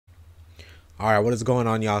Alright, what is going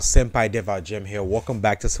on, y'all? Senpai Dev out Jim here. Welcome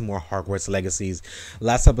back to some more Hogwarts Legacies.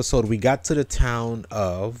 Last episode, we got to the town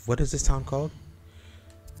of... What is this town called?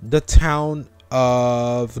 The town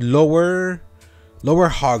of Lower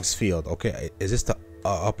Hogsfield. Okay, is this the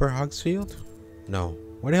Upper Hogsfield? No.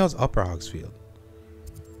 Where the hell is Upper Hogsfield?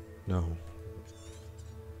 No.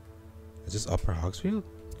 Is this Upper Hogsfield?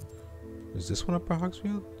 Is this one Upper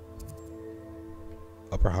Hogsfield?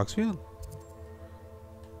 Upper Hogsfield?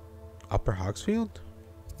 Upper Hogsfield?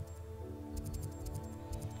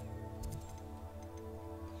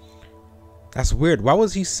 That's weird. Why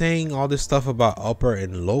was he saying all this stuff about upper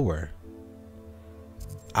and lower?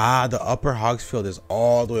 Ah, the Upper Hogsfield is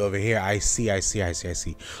all the way over here. I see.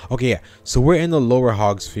 Okay, yeah. So we're in the Lower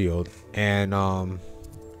Hogsfield, and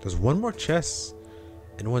there's one more chest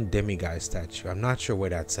and one demiguise statue. I'm not sure where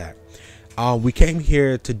that's at. We came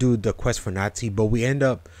here to do the quest for NATTY, but we end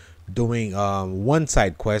up doing one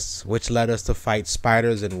side quest, which led us to fight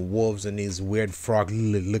spiders and wolves and these weird frog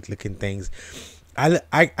looking things.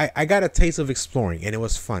 I got a taste of exploring, and it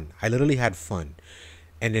was fun. I literally had fun.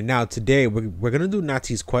 And then now today we're gonna do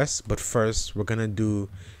NATTY's quest, but first we're gonna do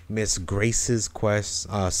Miss Grace's quest,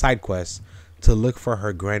 side quest, to look for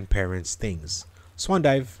her grandparents' things. Swan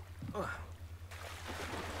dive.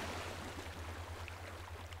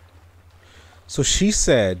 So she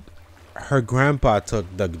said her grandpa took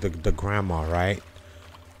the grandma, right,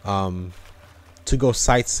 to go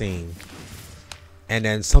sightseeing, and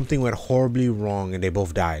then something went horribly wrong and they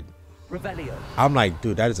both died. Revelio. I'm like,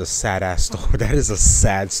 dude, that is a sad ass story. That is a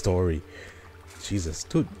sad story. Jesus,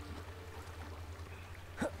 dude.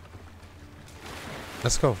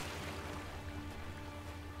 Let's go.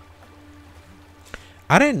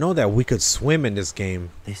 I didn't know that we could swim in this game.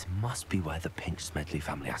 This must be where the Pinch Smedley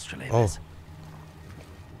family astrolabe Oh. is.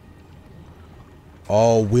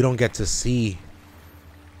 Oh, we don't get to see.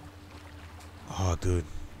 Oh, dude.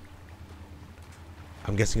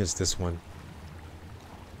 I'm guessing it's this one.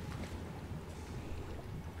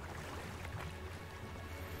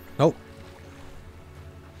 Nope.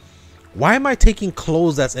 Why am I taking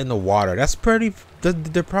clothes that's in the water? That's pretty...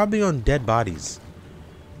 They're probably on dead bodies.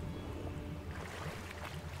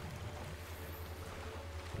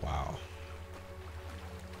 Wow.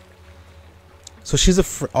 So she's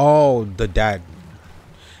oh, the dad.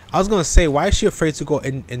 I was gonna say, why is she afraid to go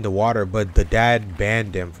in the water? But the dad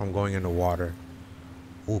banned him from going in the water.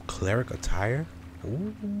 Ooh, cleric attire.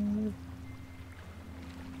 Ooh.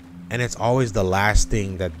 And it's always the last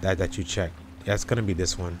thing that you check. Yeah, it's gonna be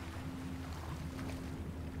this one.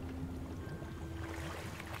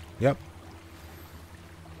 Yep.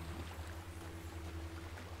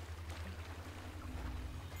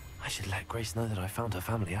 I should let Grace know that I found her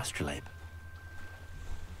family astrolabe.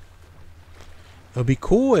 It'll be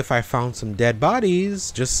cool if I found some dead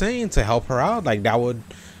bodies. Just saying, to help her out. Like, that would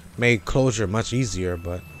make closure much easier,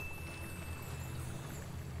 but...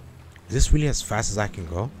 Is this really as fast as I can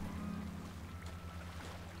go?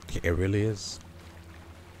 Yeah, it really is.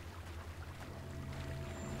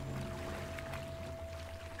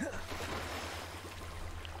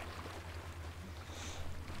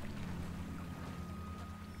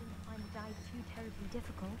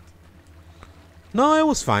 No, it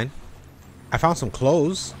was fine. I found some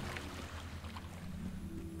clothes.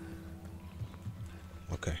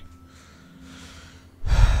 Okay.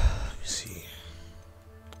 Let me see.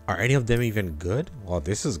 Are any of them even good? Well,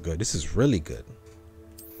 this is good. This is really good.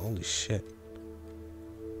 Holy shit.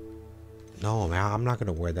 No, man, I'm not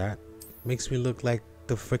gonna wear that. Makes me look like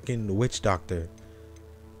the freaking witch doctor.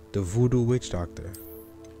 The voodoo witch doctor.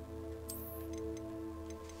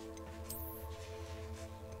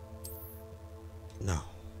 No.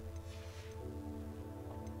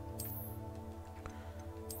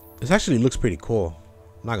 This actually looks pretty cool.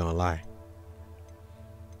 I'm not gonna lie.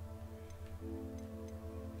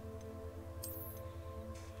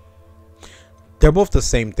 They're both the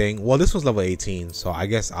same thing. Well, this was level 18, so I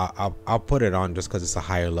guess I'll put it on just because it's a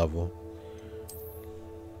higher level.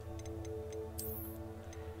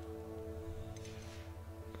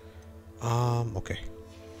 Okay.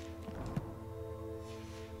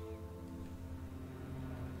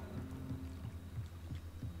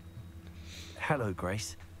 Hello,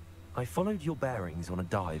 Grace. I followed your bearings on a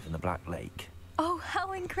dive in the Black Lake. Oh,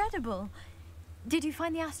 how incredible. Did you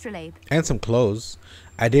find the astrolabe? And some clothes.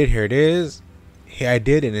 I did. Here it is. Here I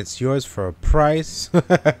did, and it's yours for a price.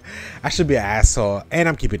 I should be an asshole, and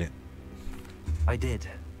I'm keeping it. I did.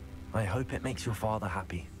 I hope it makes your father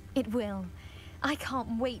happy. It will. I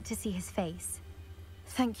can't wait to see his face.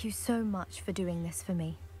 Thank you so much for doing this for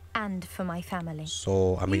me and for my family.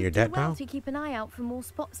 So I'm in your debt well now. to keep an eye out for more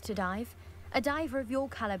spots to dive. A diver of your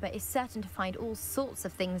caliber is certain to find all sorts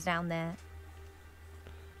of things down there.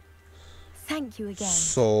 Thank you again.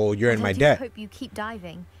 So you're in my I debt. hope you keep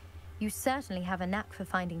diving. You certainly have a knack for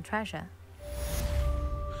finding treasure.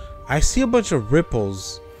 I see a bunch of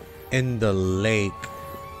ripples in the lake.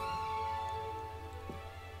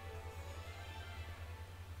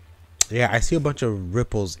 Yeah, I see a bunch of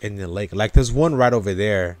ripples in the lake. Like there's one right over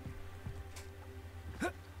there.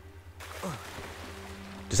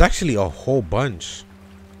 There's actually a whole bunch.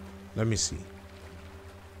 Let me see.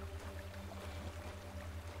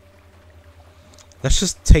 Let's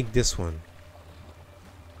just take this one.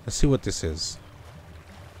 Let's see what this is.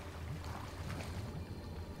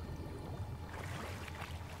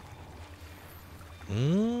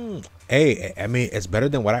 Hey, I mean, it's better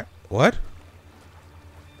than what?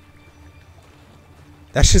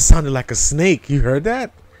 That shit sounded like a snake. You heard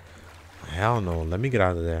that? Hell no. Let me get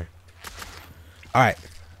out of there. All right,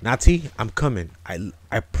 Natty, I'm coming.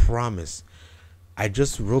 I promise. I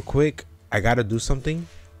just real quick, I gotta do something.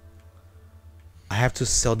 I have to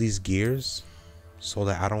sell these gears so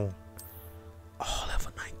that I don't. Oh,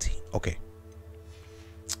 level 19. Okay.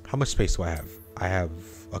 How much space do I have? I have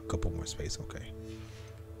a couple more space. Okay.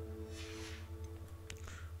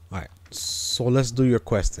 All right. So let's do your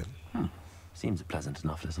quest then. Seems a pleasant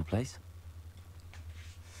enough little place.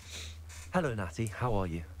 Hello, Natty. How are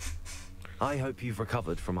you? I hope you've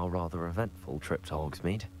recovered from our rather eventful trip to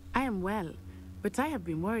Hogsmeade. I am well, but I have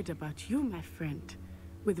been worried about you, my friend.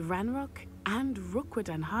 With Ranrock and Rookwood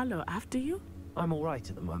and Harlow after you? I'm all right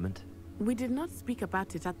at the moment. We did not speak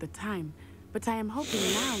about it at the time, but I am hoping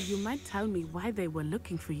now you might tell me why they were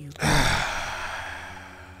looking for you.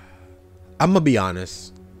 I'm gonna be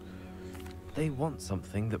honest. They want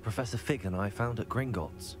something that Professor Fig and I found at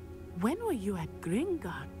Gringotts. When were you at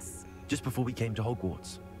Gringotts? Just before we came to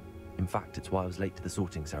Hogwarts. In fact, it's why I was late to the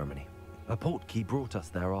sorting ceremony. A portkey brought us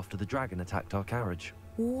there after the dragon attacked our carriage.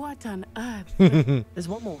 What on earth? There's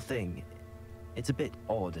one more thing. It's a bit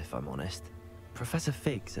odd, if I'm honest. Professor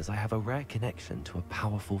Fig says I have a rare connection to a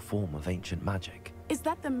powerful form of ancient magic. Is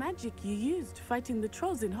that the magic you used fighting the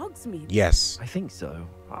trolls in Hogsmeade? Yes. I think so.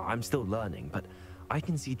 I'm still learning, but I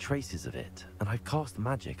can see traces of it, and I've cast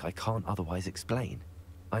magic I can't otherwise explain.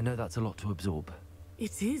 I know that's a lot to absorb.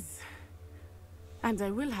 It is. And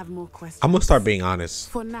I will have more questions. I'm gonna start being honest.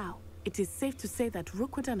 For now, it is safe to say that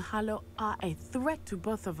Rookwood and Harlow are a threat to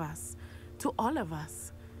both of us. To all of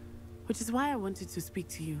us. Which is why I wanted to speak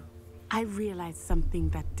to you. I realized something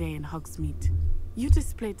that day in Hogsmeade. You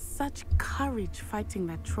displayed such courage fighting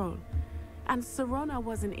that troll. And Serona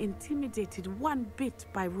wasn't intimidated one bit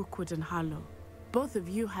by Rookwood and Harlow. Both of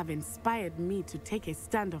you have inspired me to take a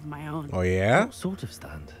stand of my own. Oh yeah? What sort of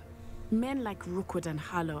stand? Men like Rookwood and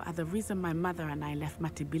Harlow are the reason my mother and I left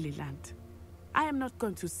Matabeleland. I am not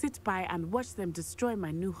going to sit by and watch them destroy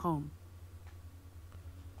my new home.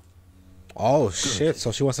 Oh shit!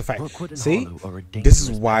 So she wants to fight. Rookwood and See, Harlow are a this is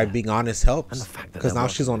dangerous why pair. being honest And helps. the fact that Because they're now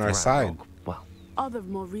she's on working our with side. Ranrock, well, All the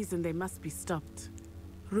more reason they must be stopped.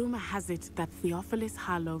 Rumor has it that Theophilus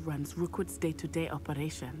Harlow runs Rookwood's day-to-day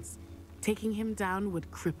operations. Taking him down would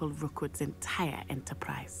cripple Rookwood's entire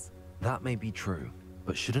enterprise. that may be true,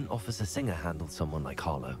 but shouldn't Officer Singer handle someone like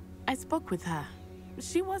Harlow? I spoke with her.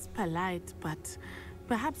 She was polite, but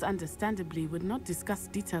perhaps understandably would not discuss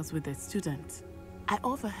details with a student. I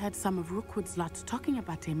overheard some of Rookwood's lot talking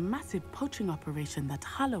about a massive poaching operation that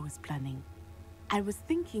Harlow is planning. I was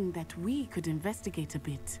thinking that we could investigate a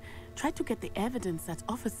bit, try to get the evidence that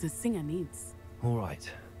Officer Singer needs. All right,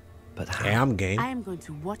 but how? Hey, I'm game. I am going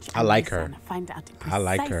to watch I and like her. listen, find out I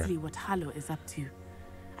like her. precisely what Harlow is up to.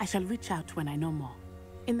 I shall reach out when I know more.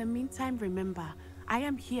 In the meantime, remember, I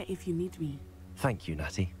am here if you need me. Thank you,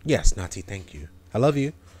 Natty. Yes, Natty, thank you. I love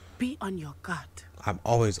you. Be on your guard. I'm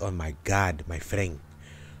always on my guard, my friend.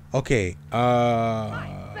 Okay,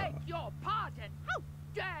 I beg your pardon. How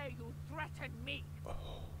dare you threaten me?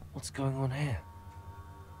 What's going on here?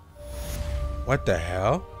 what the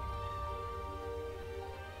hell?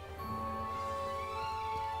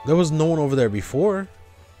 There was no one over there before.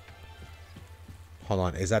 Hold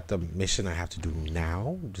on, is that the mission I have to do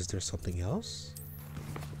now? Is there something else?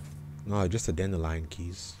 No, just the dandelion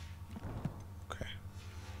keys. Okay.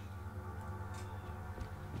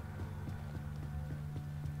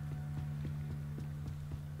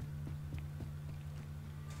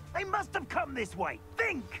 They must have come this way.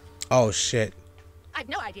 Think! Oh shit. I've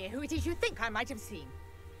no idea who it is you think I might have seen.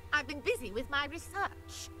 I've been busy with my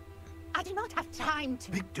research. I do not have time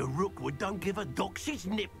to... Victor Rookwood don't give a doxy's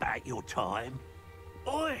nip back your time.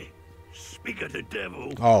 Oi! Speak of the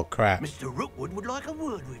devil. Oh crap. Mr. Rookwood would like a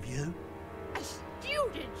word with you. A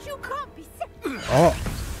student! You can't be... Oh.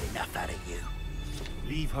 enough out of you.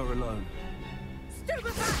 Leave her alone.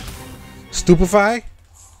 Stupefy?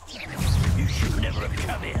 You should never have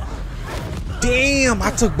come here. Damn,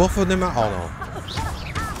 I took both of them out. Oh no.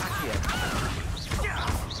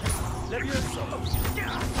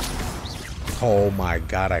 Oh my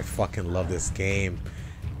god, I fucking love this game.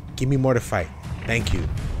 Give me more to fight. Thank you.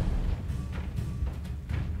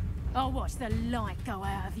 I'll watch the light go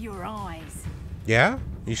out of your eyes. Yeah?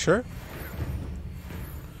 You sure?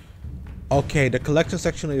 Okay, the collection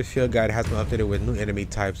section of the field guide has been updated with new enemy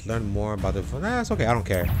types. Learn more about the... Nah, it's okay, I don't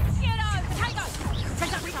care. I'm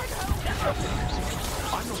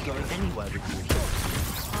not going anywhere with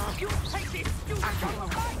you. You take this! You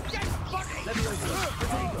Let me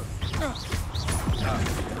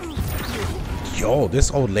Yo,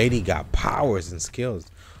 this old lady got powers and skills.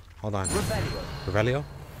 Hold on. Revelio?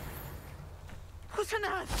 What on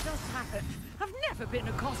earth just happened? I've never been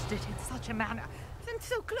accosted in such a manner, and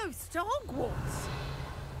so close to Hogwarts.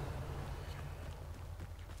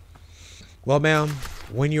 Well, ma'am,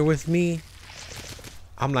 when you're with me,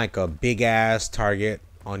 I'm like a big ass target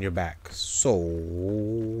on your back. So,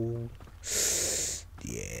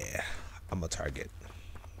 yeah, I'm a target.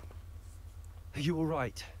 Are you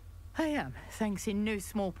alright? I am, thanks in no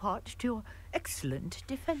small part to your excellent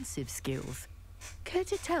defensive skills. Care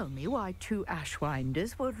to tell me why 2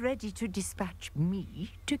 Ashwinders were ready to dispatch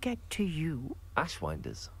me to get to you?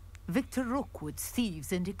 Ashwinders? Victor Rookwood's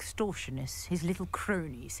thieves and extortionists, his little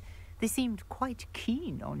cronies. They seemed quite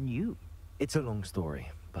keen on you. It's a long story,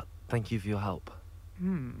 but thank you for your help.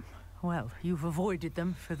 Well, you've avoided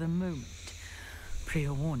them for the moment.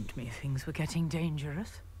 Priya warned me things were getting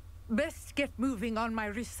dangerous. Best get moving on my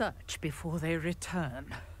research before they return.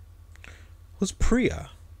 Who's Priya?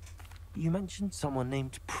 You mentioned someone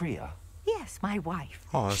named Priya. Yes, my wife.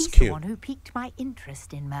 Oh, that's She's cute. the one who piqued my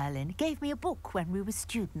interest in Merlin. Gave me a book when we were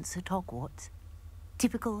students at Hogwarts.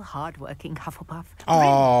 Typical hard-working Hufflepuff.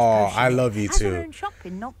 Oh, I love you Has her too. own shop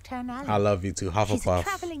in Nocturne Alley. I love you too, She's a Hufflepuff.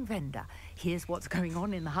 traveling vendor. Here's what's going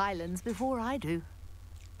on in the Highlands before I do.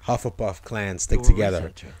 Hufflepuff clan, stick You're a together.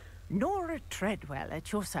 researcher. Nora Treadwell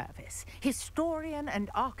at your service. Historian and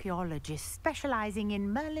archaeologist specializing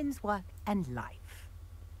in Merlin's work and life.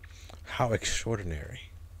 How extraordinary.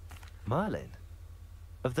 Merlin?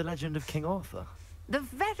 Of the legend of King Arthur? The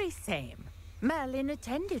very same. Merlin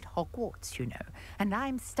attended Hogwarts, you know, and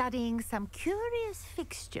I'm studying some curious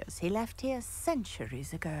fixtures he left here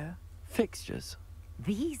centuries ago. Fixtures?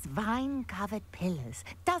 These vine-covered pillars,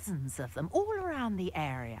 dozens of them, all around the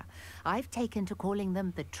area. I've taken to calling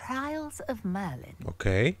them the Trials of Merlin.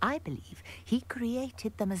 Okay. I believe he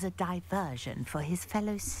created them as a diversion for his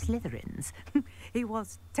fellow Slytherins. He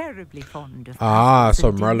was terribly fond of... Ah, puzzles so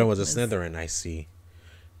and Merlin was a enigmas. Slytherin, I see.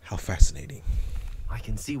 How fascinating. I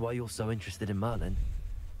can see why you're so interested in Merlin.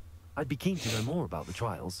 I'd be keen to know more about the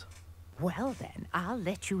trials. Well then, I'll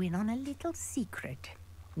let you in on a little secret.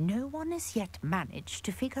 No one has yet managed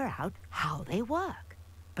to figure out how they work.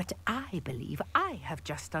 But I believe I have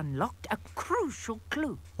just unlocked a crucial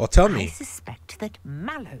clue. Well, tell I me. suspect that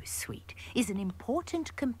Mallowsweet is an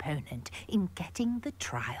important component in getting the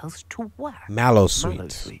trials to work. Mallowsweet.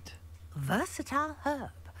 Mallowsweet. Versatile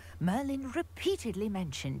herb. Merlin repeatedly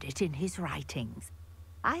mentioned it in his writings.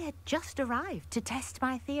 I had just arrived to test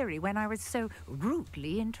my theory when I was so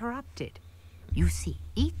rudely interrupted. You see,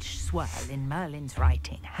 each swirl in Merlin's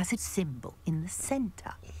writing has a symbol in the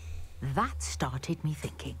center. That started me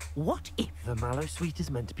thinking, what if... The Mallowsweet is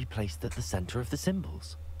meant to be placed at the center of the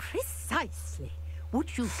symbols. Precisely.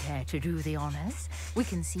 Would you care to do the honors? We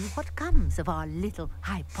can see what comes of our little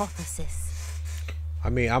hypothesis. I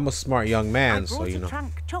mean, I'm a smart young I man, brought so you a know.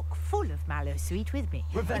 trunk chock full of Mallowsweet with me.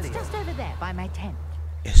 It's Revelio. just over there by my tent.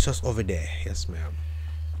 It's just over there. Yes, ma'am.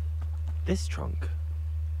 This trunk?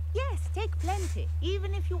 Yes, take plenty,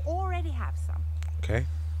 even if you already have some. Okay.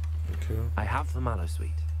 Thank you. I have the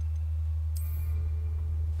Mallowsweet.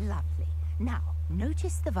 Lovely. Now,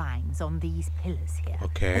 notice the vines on these pillars here.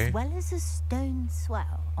 Okay. As well as a stone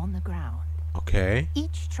swell on the ground. Okay.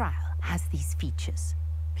 Each trial has these features.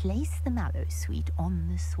 Place the Mallowsweet on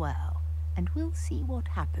the swirl, and we'll see what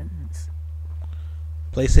happens.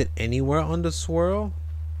 Place it anywhere on the swirl?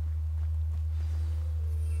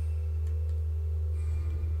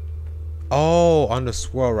 Oh, on the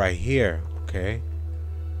swirl right here. Okay.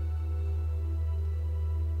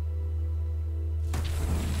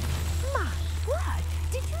 My word!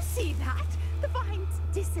 Did you see that? The vines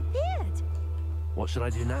disappeared. What should I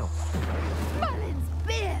do now? Merlin's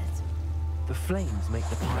beard! The flames make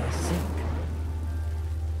the pyre sink.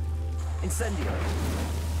 Incendio.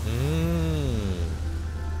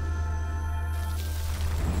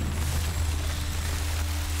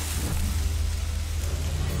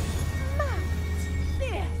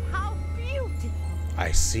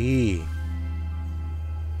 I see.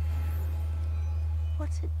 What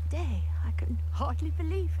a day. I can hardly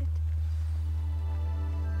believe it.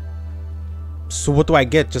 So what do I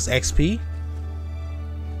get? Just XP?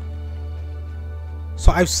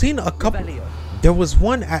 So I've seen a couple. There was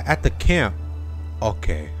one at the camp.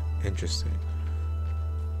 Okay, interesting.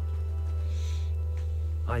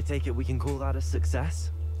 I take it we can call that a success?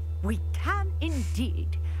 We can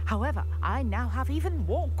indeed. However, I now have even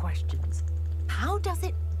more questions. How does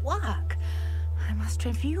it work? I must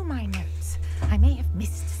review my notes. I may have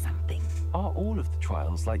missed something. Are all of the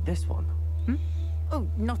trials like this one? Oh,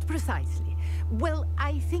 not precisely. Well,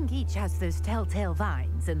 I think each has those telltale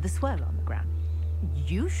vines and the swirl on the ground.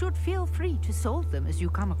 You should feel free to solve them as you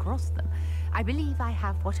come across them. I believe I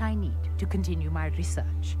have what I need to continue my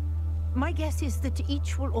research. My guess is that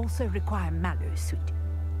each will also require mallow sweet,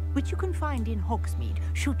 which you can find in Hogsmeade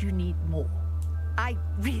should you need more. I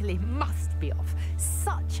really must be off.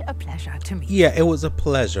 Such a pleasure to meet you. Yeah, it was a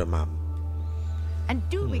pleasure, Mom. And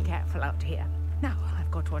do be careful out here. Now,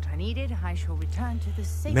 I've got what I needed. I shall return to the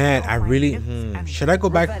safe. Man, I really... Should I go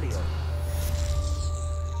back?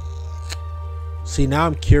 See, now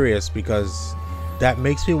I'm curious because that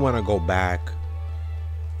makes me want to go back.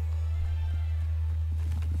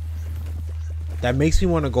 That makes me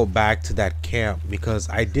want to go back to that camp because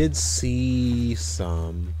I did see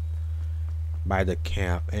some by the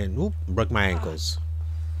camp and oop, broke my ankles.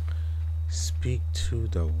 Speak to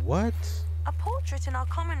the what? A portrait in our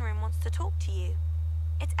common room wants to talk to you.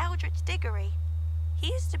 It's Eldritch Diggory.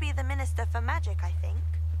 He used to be the Minister for Magic, I think.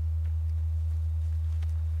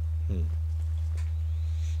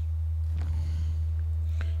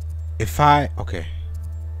 If I... Okay.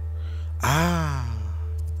 Ah.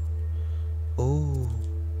 Oh.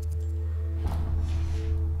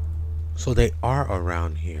 So they are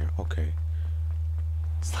around here. Okay.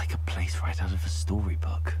 It's like a place right out of a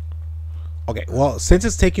storybook. Okay, well, since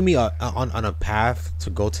it's taking me on a path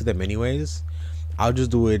to go to them anyways, I'll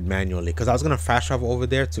just do it manually. Because I was going to fast travel over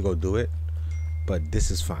there to go do it. But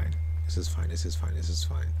this is fine. This is fine. This is fine. This is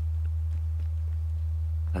fine.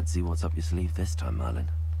 Let's see what's up your sleeve this time, Merlin.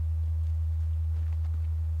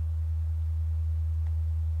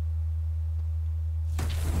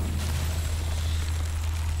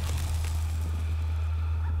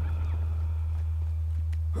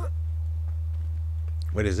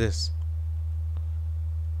 What is this?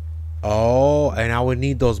 Oh, and I would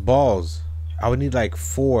need those balls. I would need like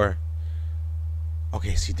 4.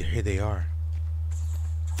 Okay, see, here they are.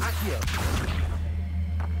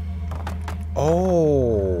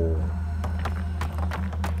 Oh.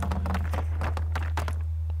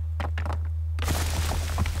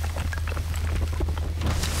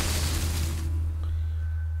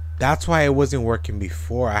 That's why it wasn't working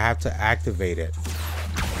before. I have to activate it.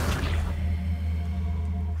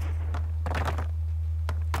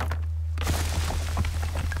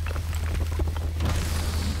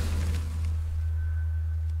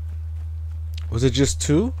 Was it just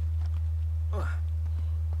 2?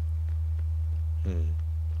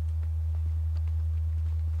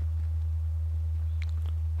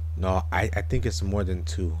 No, I think it's more than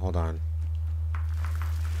 2. Hold on.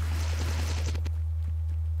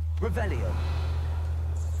 Revelio.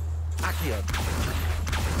 Accio.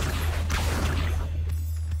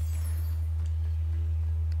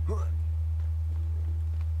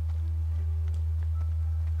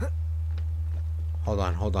 Hold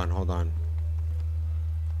on.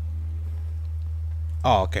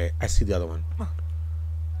 Oh, okay. I see the other one.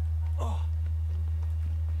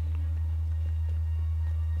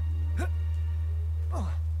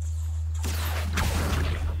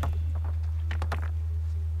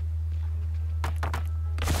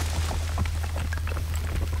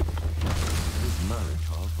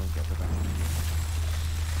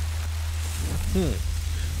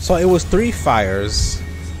 So it was 3 fires.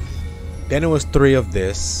 Then it was 3 of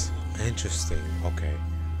this. Interesting. Okay.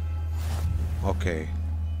 Okay.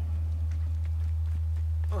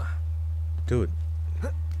 Dude.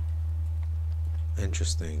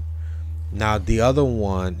 Interesting. Now the other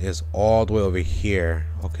one is all the way over here.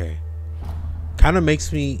 Okay. Kind of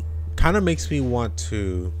makes me want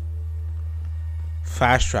to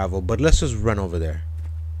fast travel, but let's just run over there.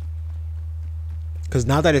 Cuz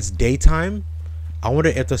now that it's daytime, I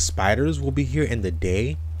wonder if the spiders will be here in the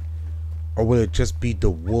day or will it just be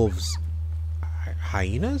the wolves?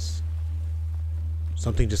 Hyenas?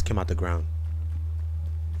 Something just came out the ground.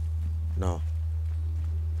 No.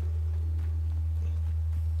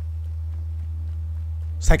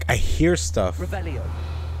 It's like I hear stuff, Revelio.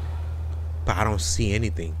 but I don't see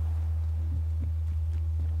anything.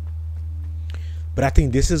 But I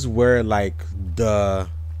think this is where like the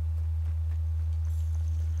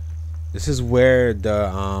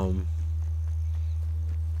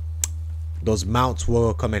those mounts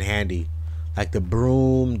will come in handy, like the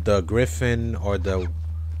broom, the griffin, or the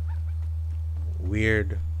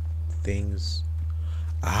weird things.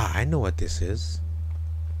 Ah, I know what this is.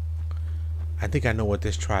 I think I know what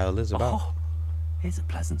this trial is about. Oh, here's a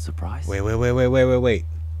pleasant surprise. Wait.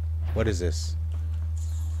 What is this?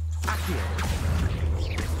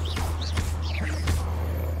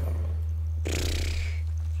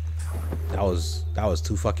 That was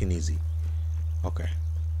too fucking easy. Okay.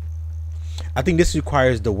 I think this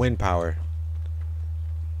requires the wind power.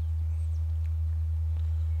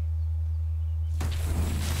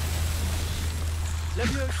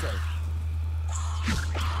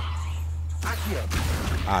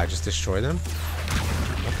 Ah, just destroy them?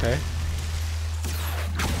 Okay.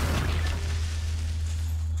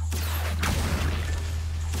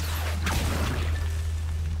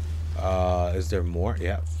 Is there more?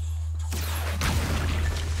 Yeah.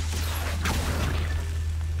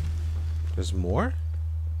 There's more?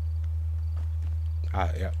 Ah,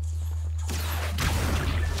 yeah.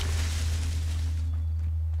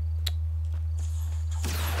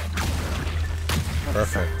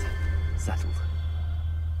 Perfect. Settled.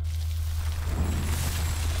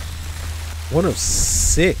 1 of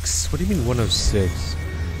 6? What do you mean 1 of 6?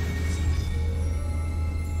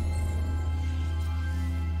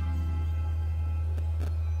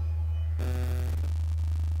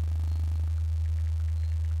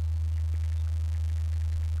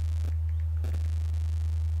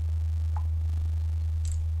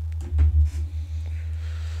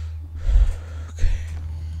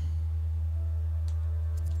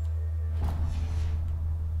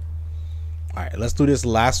 Alright, let's do this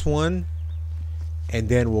last one, and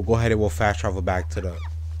then we'll go ahead and we'll fast travel back to the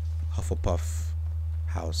Hufflepuff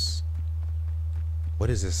house. What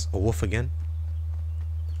is this? A wolf again?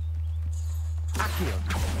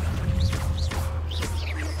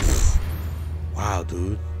 Wow,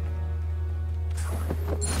 dude.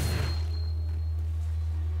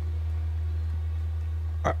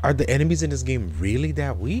 Are the enemies in this game really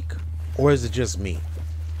that weak? Or is it just me?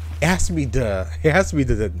 It has to be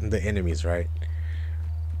the enemies, right?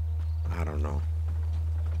 I don't know.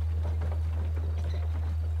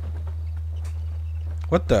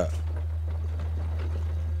 What the?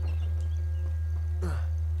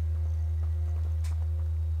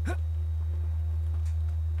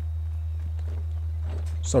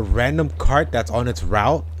 So a random cart that's on its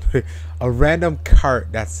route? A random cart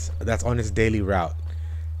that's on its daily route.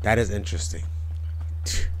 That is interesting.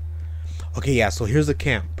 Okay, yeah, so here's the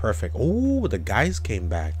camp. Perfect. Oh, the guys came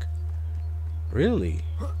back. Really?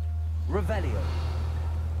 Revelio.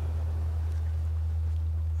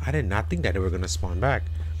 I did not think that they were gonna spawn back.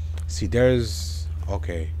 See, there's...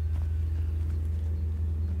 Okay.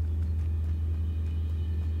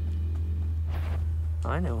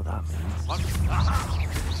 I know what that means.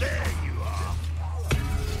 There you are.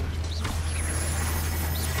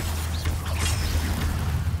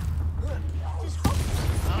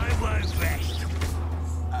 I won't rest.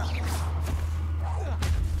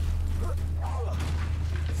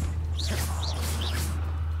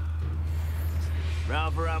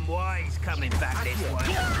 Rather unwise coming back this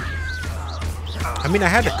way. I mean, I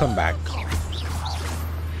had to come back.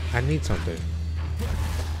 I need something.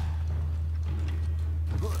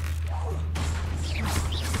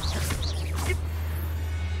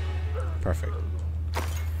 Perfect.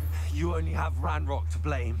 You only have Ranrock to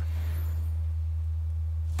blame.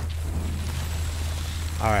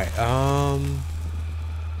 Alright,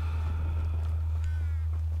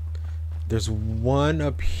 there's one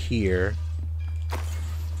up here.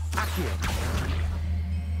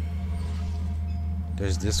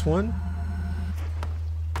 There's this one.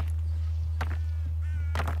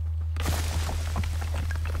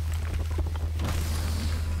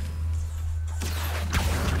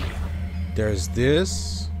 There's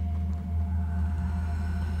this.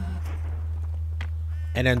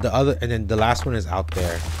 And then the last one is out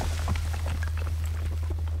there.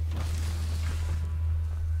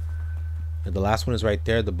 And the last one is right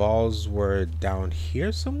there. The balls were down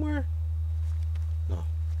here somewhere? No.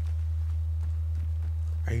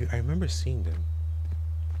 I remember seeing them.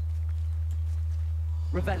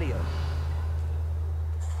 Revelio.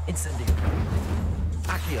 Incendio.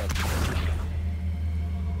 Accio.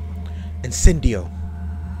 Incendio.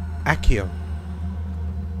 Accio.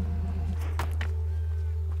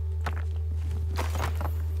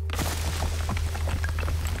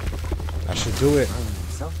 I should do it.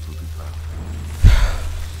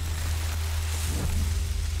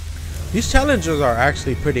 These challenges are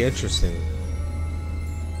actually pretty interesting.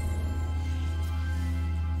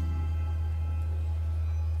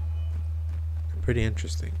 Pretty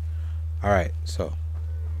interesting. All right, so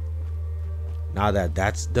now that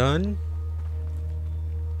that's done,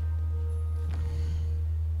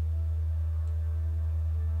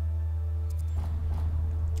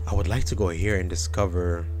 I would like to go here and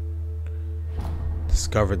discover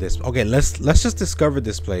this. Okay, let's just discover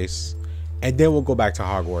this place, and then we'll go back to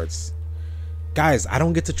Hogwarts. Guys, I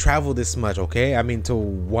don't get to travel this much, okay? I mean, to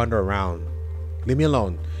wander around. Leave me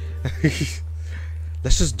alone.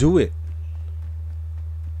 Let's just do it.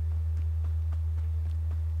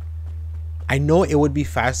 I know it would be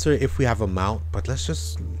faster if we have a mount, but let's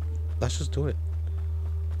just do it.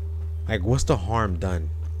 Like, what's the harm done?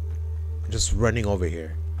 Just running over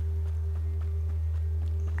here.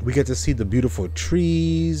 We get to see the beautiful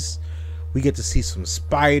trees. We get to see some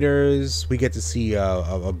spiders. We get to see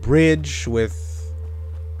a bridge with...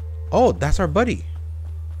 Oh, that's our buddy.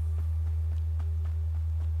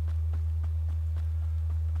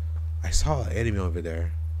 I saw an enemy over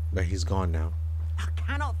there, but he's gone now. I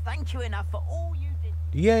cannot thank you enough for all you did.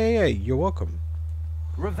 Yeah. You're welcome.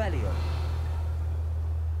 Revelio.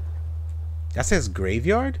 That says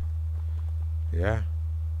graveyard? Yeah.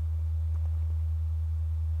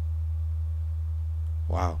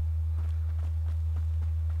 Wow.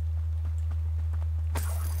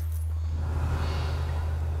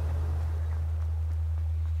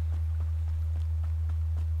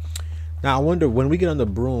 Now I wonder, when we get on the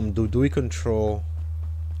broom, do we control...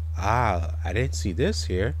 Ah, I didn't see this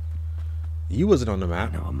here. You wasn't on the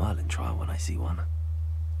map. I know a Merlin trial when I see one.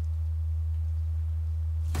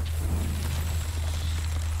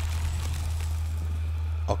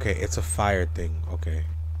 Okay, it's a fire thing. Okay.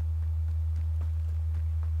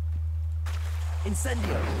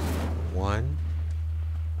 Incendio. One.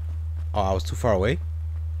 Oh, I was too far away.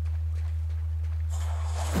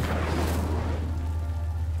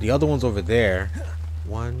 The other one's over there.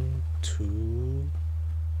 1, 2.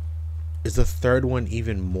 Is the third one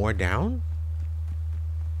even more down?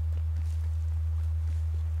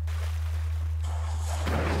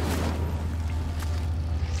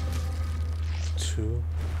 Two.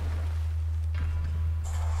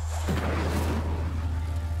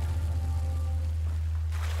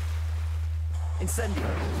 Incendio.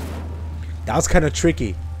 That was kind of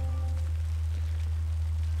tricky.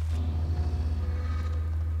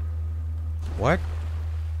 What?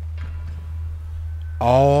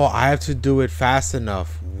 Oh, I have to do it fast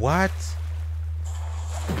enough. What?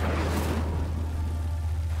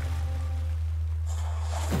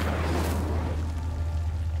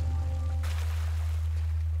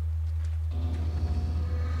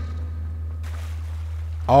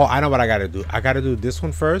 Oh, I know what I gotta do. I gotta do this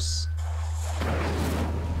one first.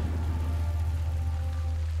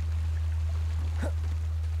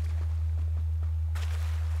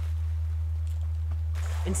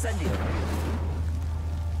 Incendio.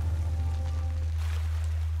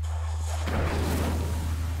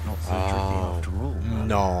 Not so tricky after all.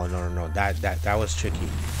 No. That was tricky.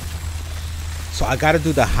 So I gotta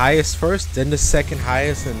do the highest first, then the second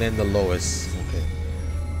highest, and then the lowest. Okay.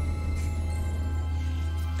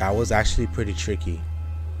 That was actually pretty tricky.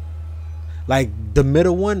 Like the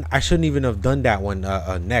middle one, I shouldn't even have done that one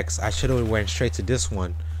next. I should have went straight to this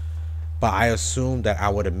one. But I assumed that I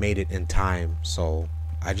would have made it in time, so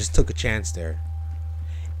I just took a chance there.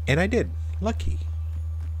 And I did. Lucky.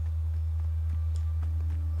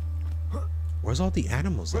 Where's all the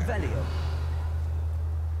animals at? Revelio.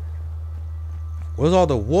 Where's all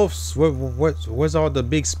the wolves? Where's all the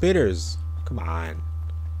big spitters? Come on.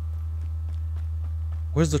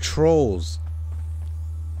 Where's the trolls?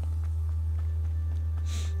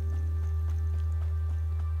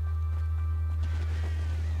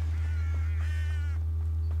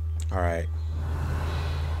 All right.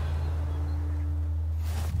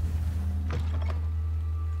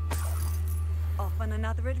 Off on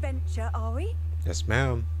another adventure, are we? Yes,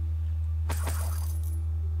 ma'am.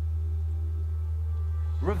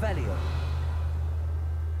 Revelio.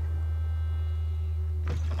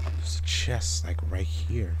 There's a chest like right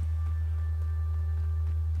here.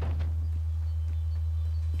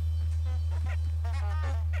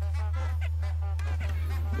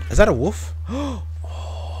 Is that a wolf? Oh,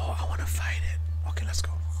 I want to fight it. Okay, let's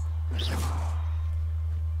go.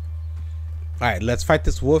 All right, let's fight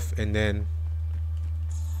this wolf and then.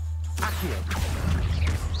 Accio.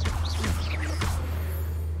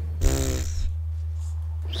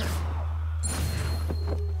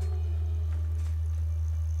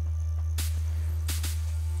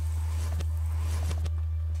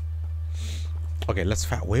 Okay, let's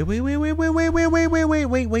wait.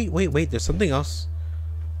 There's something else.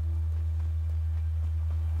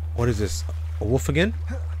 What is this? A wolf again?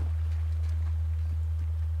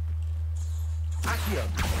 Accio.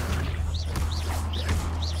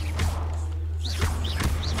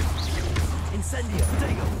 Incendio.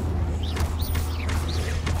 Digo.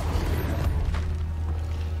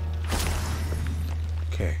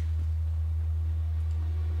 Okay.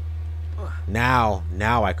 Now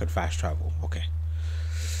I could fast travel. Okay.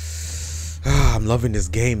 I'm loving this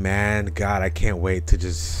game, man. God, I can't wait to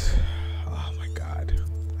just... Oh my God.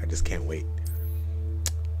 I just can't wait.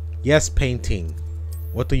 Yes, painting.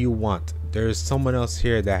 What do you want? There's someone else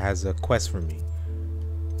here that has a quest for me.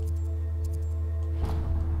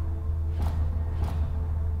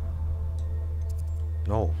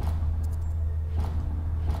 No.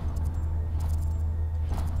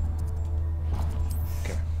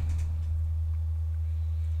 Okay.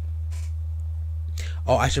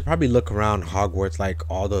 Oh, I should probably look around Hogwarts, like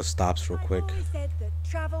all those stops real quick. Said that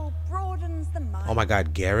travel broadens the mind. Oh my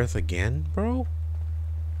God, Gareth again, bro?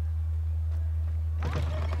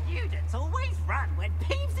 Students always run when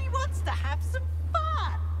Peevesy wants to have some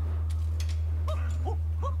fun.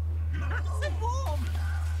 Nice and warm.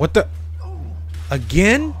 What the?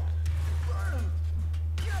 Again?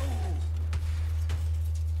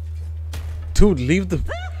 Dude, leave the...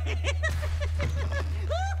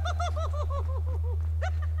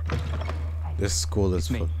 This school is...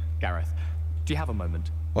 It's me, Gareth. Do you have a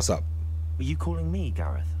moment? What's up? Were you calling me,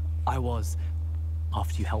 Gareth? I was.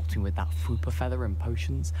 After you helped me with that Fupa feather and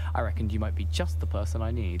potions, I reckoned you might be just the person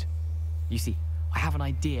I need. You see, I have an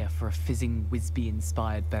idea for a fizzing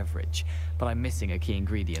Whizbee-inspired beverage, but I'm missing a key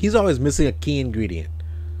ingredient. He's always missing a key ingredient.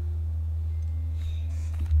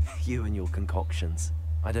 You and your concoctions.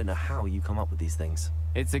 I don't know how you come up with these things.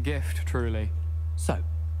 It's a gift, truly. So,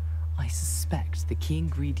 I suspect the key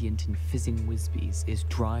ingredient in fizzing Whizbees is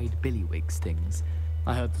dried billywig stings.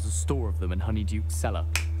 I heard there's a store of them in Honeyduke's cellar.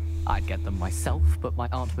 I'd get them myself, but my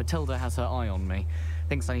Aunt Matilda has her eye on me.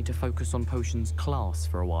 Thinks I need to focus on potions class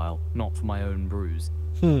for a while, not for my own brews.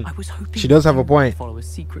 I was hoping she does have a point. Follow a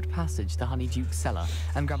secret passage to Honeyduke's cellar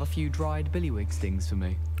and grab a few dried billywig stings for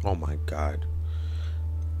me. Oh my God.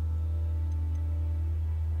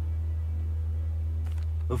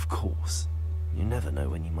 Of course. You never know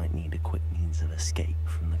when you might need a quick means of escape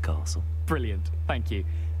from the castle. Brilliant, thank you.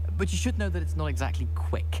 But you should know that it's not exactly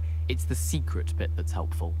quick. It's the secret bit that's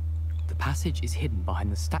helpful. The passage is hidden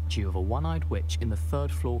behind the statue of a one-eyed witch in the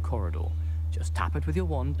third-floor corridor. Just tap it with your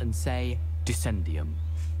wand and say, Descendium.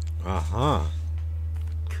 Uh-huh.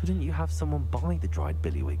 Couldn't you have someone buy the dried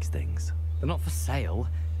billywig stings? They're not for sale,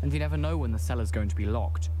 and you never know when the cellar's going to be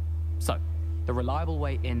locked. So, the reliable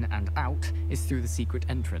way in and out is through the secret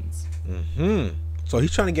entrance. Mm-hmm. So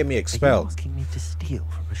he's trying to get me Are you expelled. asking me to steal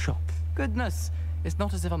from a shop? Goodness, it's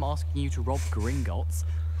not as if I'm asking you to rob Gringotts.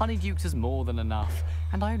 Honeyduke's is more than enough,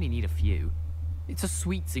 and I only need a few. It's a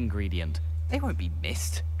sweets ingredient. They won't be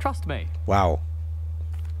missed. Trust me. Wow.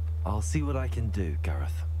 I'll see what I can do,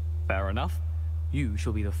 Gareth. Fair enough. You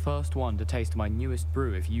shall be the first one to taste my newest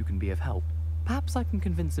brew if you can be of help. Perhaps I can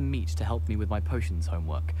convince a meat to help me with my potions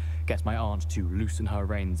homework. Get my aunt to loosen her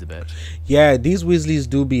reins a bit. Yeah, these Weasleys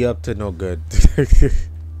do be up to no good.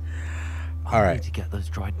 All right. Need to get those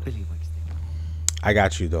dried billywig stings. I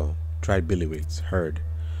got you though. Tried billywings. Heard.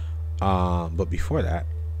 But before that,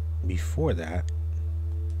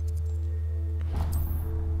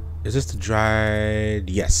 is this the dried?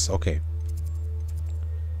 Yes. Okay.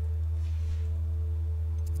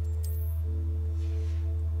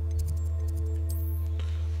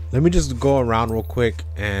 Let me just go around real quick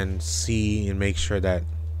and see and make sure that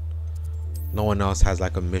no one else has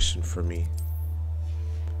like a mission for me.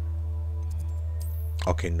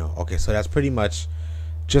 Okay, no. Okay, so that's pretty much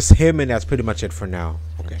just him, and that's pretty much it for now.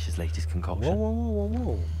 Okay. His latest concoction. Whoa, whoa, whoa, whoa,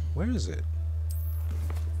 whoa. Where is it?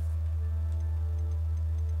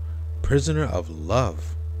 Prisoner of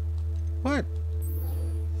Love. What?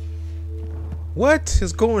 What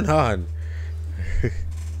is going on?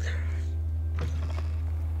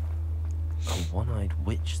 A one-eyed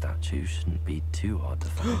witch statue shouldn't be too hard to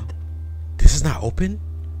find. This is not open?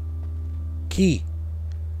 Key.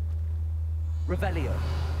 Revelio.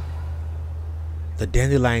 The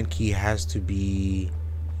dandelion key has to be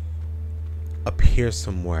up here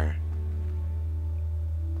somewhere.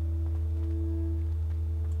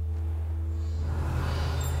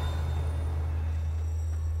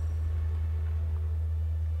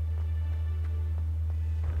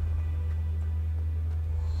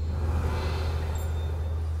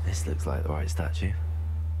 This looks like the right statue.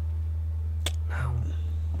 Now,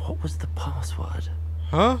 what was the password?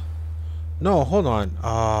 Huh? No, hold on.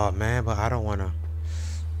 Oh man, but I don't wanna.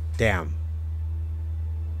 Damn.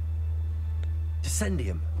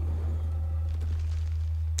 Descendium.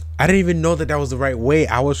 I didn't even know that that was the right way.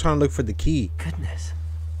 I was trying to look for the key. Goodness.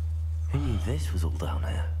 Who knew this was all down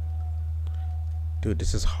here? Dude,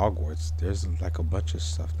 this is Hogwarts. There's like a bunch of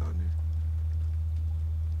stuff down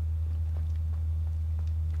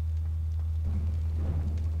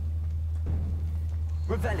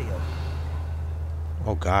there. Revelio.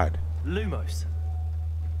 Oh God. Lumos.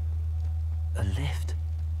 A lift.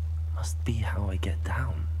 Must be how I get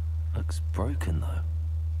down. Looks broken though.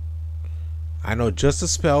 I know just a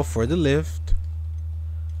spell for the lift.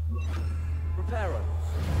 Reparo.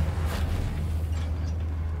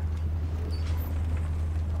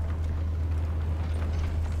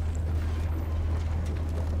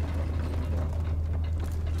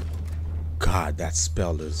 God, that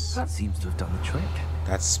spell is... That seems to have done the trick.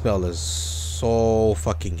 That spell is so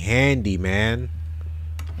fucking handy, man.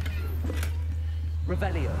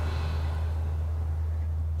 Revelio.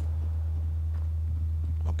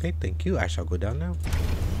 Okay, thank you. I shall go down now.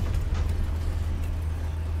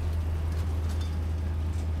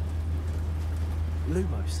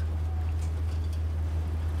 Lumos.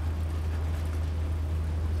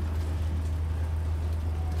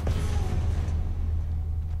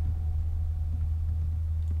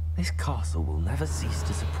 This castle will never cease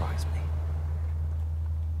to surprise me.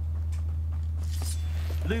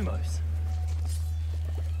 Lumos.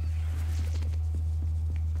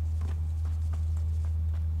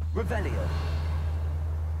 Revelio.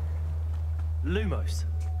 Lumos.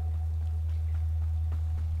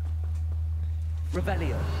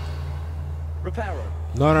 Revelio. Reparo.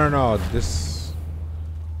 No. This...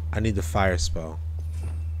 I need the fire spell.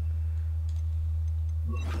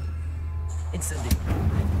 Incendio.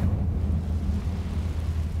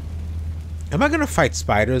 Am I gonna fight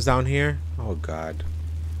spiders down here? Oh God.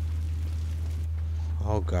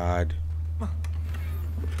 Oh God. Oh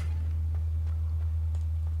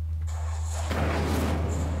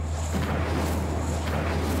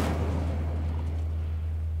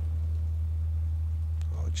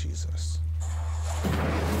Jesus.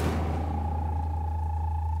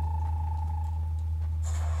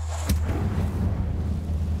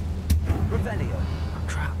 Revelio. I'm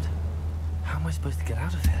trapped. How am I supposed to get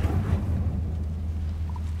out of here?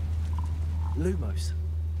 Lumos.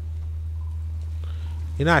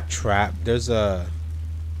 You're not trapped. There's a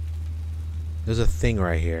thing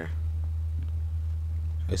right here.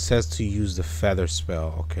 It says to use the feather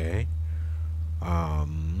spell. Okay.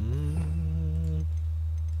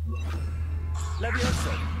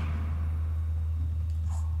 Levioso.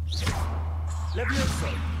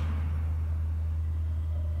 Levioso.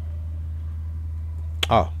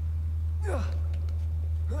 Oh.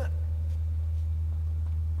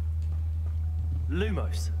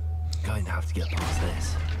 Lumos. Going to have to get past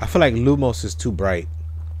this. I feel like Lumos is too bright.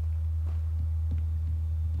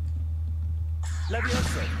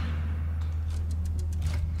 Levioso.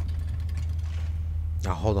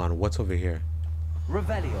 Now hold on. What's over here?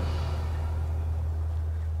 Revelio.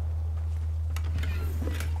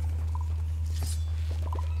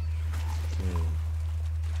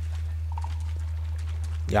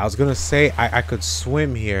 Yeah, I was gonna say I could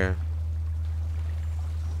swim here.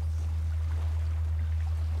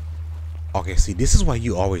 Okay, see, this is why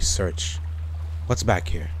you always search. What's back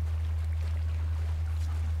here?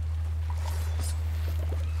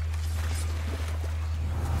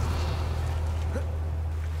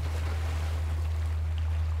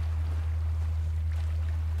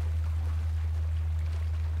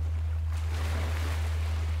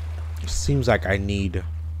 It seems like I need...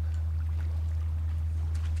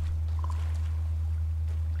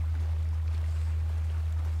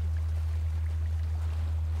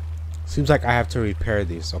 Seems like I have to repair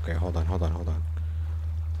these. Okay, hold on.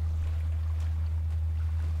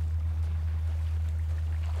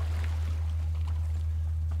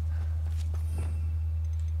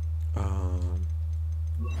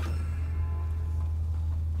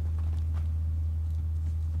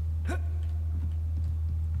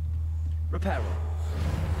 Reparo.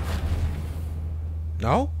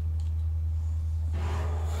 No?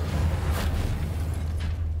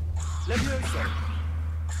 Levioso.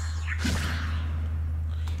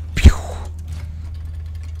 Pew.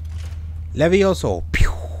 Levioso.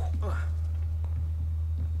 Pew.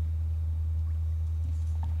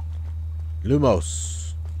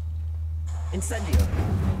 Lumos. Incendio.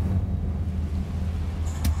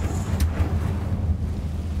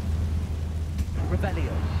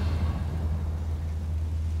 Revelio.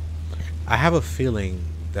 I have a feeling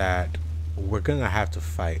that we're gonna have to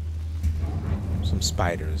fight Some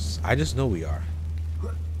spiders. I just know we are.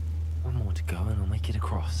 One more to go and I'll make it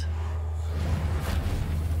across.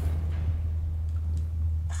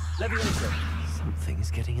 Leviosa! Something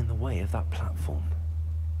is getting in the way of that platform.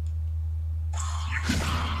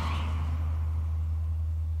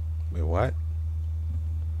 Wait, what?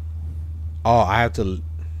 Oh, I have to...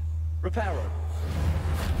 Reparo.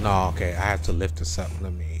 No, okay. I have to lift this up.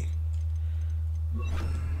 Let me...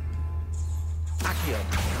 Accio.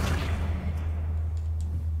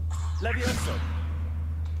 Leviosa.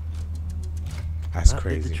 That's That did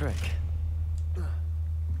crazy. the trick.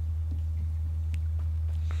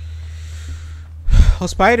 Oh,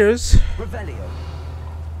 spiders. Revelio.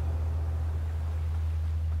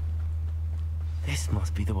 This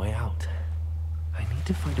must be the way out. I need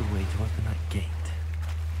to find a way to open that gate.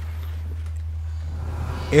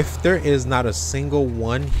 If there is not a single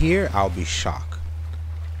one here, I'll be shocked.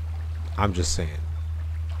 I'm just saying.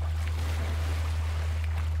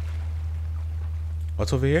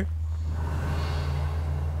 What's over here?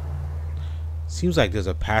 Seems like there's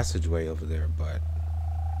a passageway over there, but...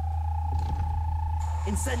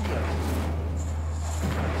 Incendio.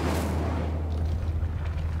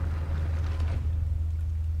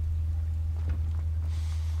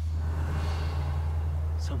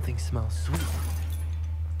 Something smells sweet.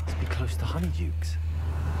 Must be close to honeydukes.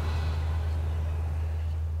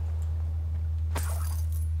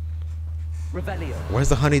 Revelio. Where's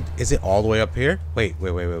the honey? Is it all the way up here? Wait.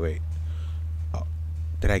 Oh,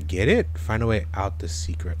 did I get it? Find a way out the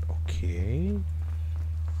secret. Okay.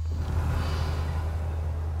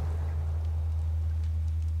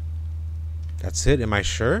 That's it? Am I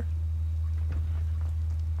sure?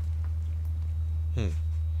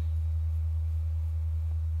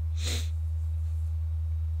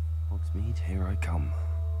 Hogsmeade, here I come.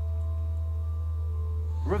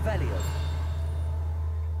 Revelio.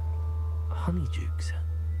 Honeydukes.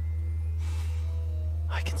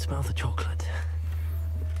 I can smell the chocolate.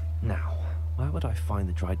 Now, where would I find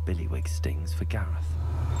the dried billywig stings for Gareth?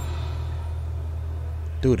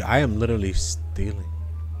 Dude, I am literally stealing.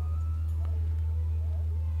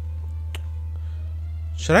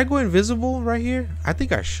 Should I go invisible right here? I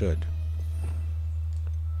think I should.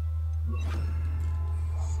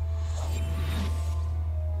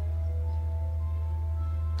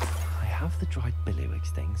 I have the dried billywig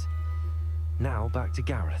stings. Now back to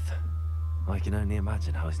Gareth. I can only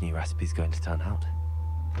imagine how his new recipe's going to turn out.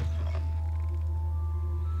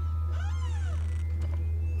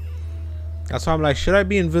 That's why I'm like, should I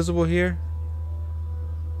be invisible here?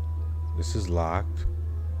 This is locked.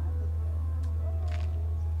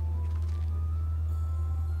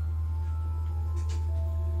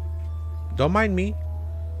 Don't mind me.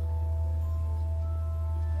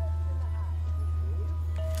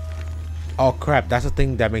 Oh crap, that's the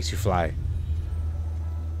thing that makes you fly.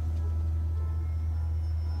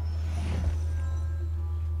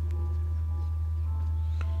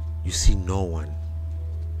 You see no one.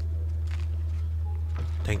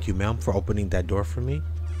 Thank you, ma'am, for opening that door for me.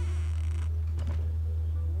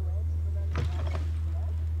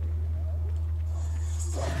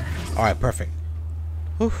 Alright, perfect.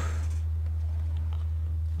 Whew.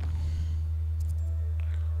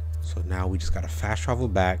 So now we just gotta fast travel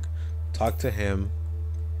back, talk to him,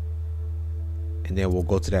 and then we'll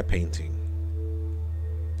go to that painting.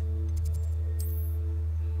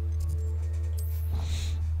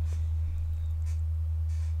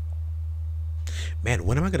 Man,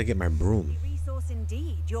 when am I gonna get my broom? Resource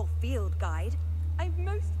indeed, your field guide. I'm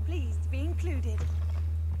most pleased to be included.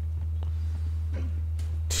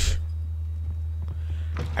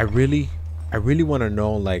 I really want to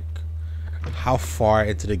know, like, how far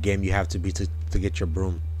into the game you have to be to get your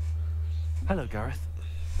broom. Hello, Gareth.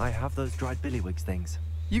 I have those dried billywig things.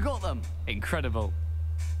 You got them. Incredible.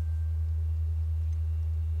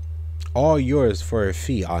 All yours for a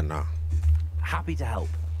fee, Anna. Happy to help.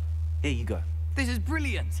 Here you go. This is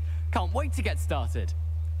brilliant. Can't wait to get started.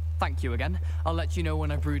 Thank you again. I'll let you know when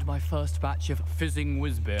I brewed my first batch of fizzing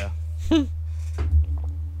whizbeer.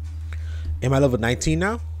 Am I level 19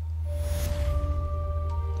 now?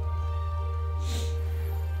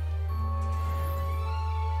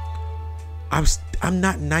 I'm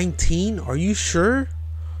not 19. Are you sure?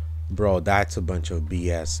 Bro, that's a bunch of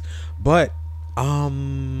BS. But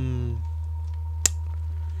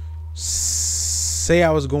say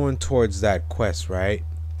I was going towards that quest, right?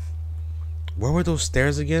 Where were those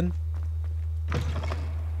stairs again?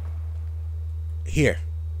 Here.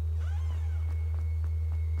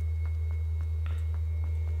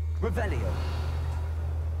 Revelio.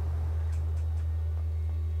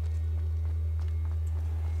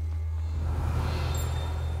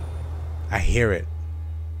 I hear it.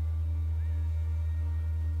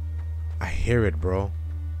 I hear it, bro.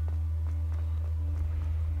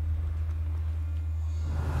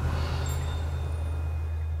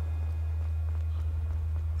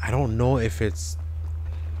 I don't know if it's...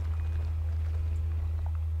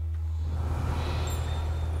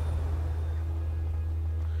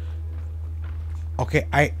 Okay,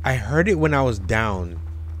 I heard it when I was down.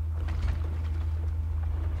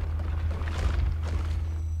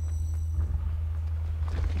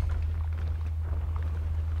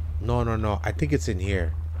 No, no, no. I think it's in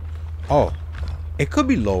here. Oh, it could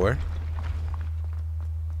be lower.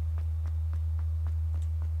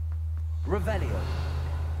 Revelio.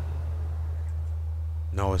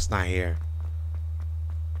 No, it's not here.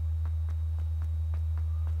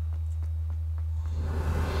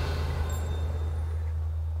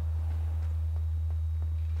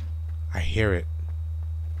 I hear it.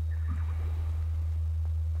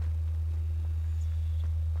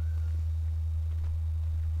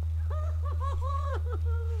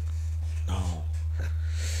 No.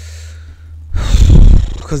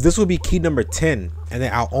 Because this will be key number 10. And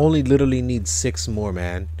then I'll only literally need 6 more,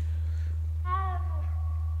 man.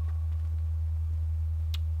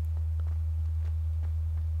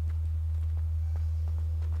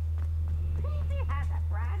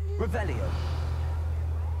 Revelio.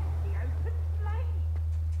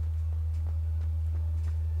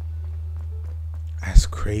 That's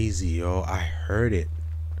crazy, yo. I heard it.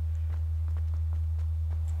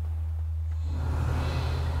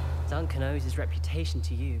 Duncan owes his reputation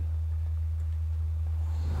to you.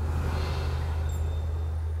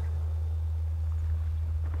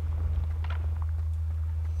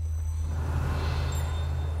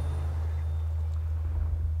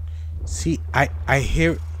 See, I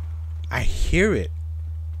hear it. I hear it.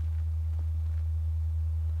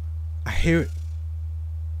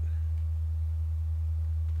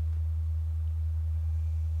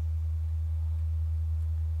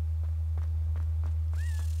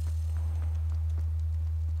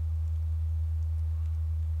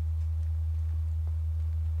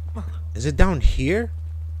 Is it down here?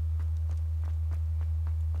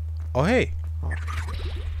 Oh, hey. Oh.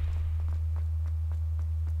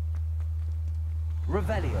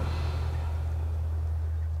 Revelio.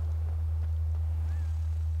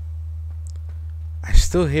 I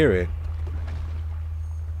still hear it.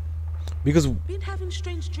 Because been having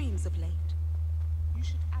strange dreams of late. You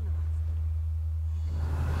should analyze them.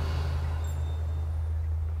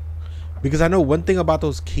 Because I know one thing about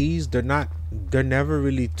those keys, they're never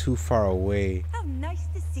really too far away. How nice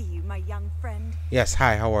to see you, my young friend. Yes,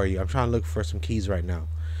 hi, how are you? I'm trying to look for some keys right now.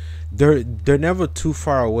 They're never too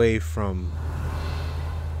far away from...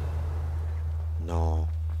 No.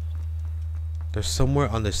 They're somewhere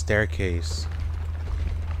on the staircase.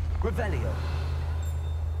 Revelio.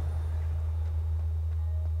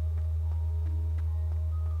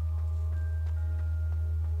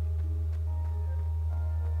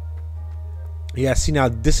 Yeah, see now,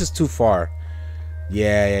 this is too far.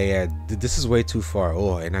 Yeah. This is way too far.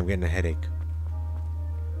 Oh, and I'm getting a headache.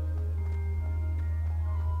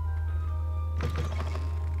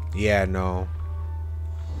 Yeah, no.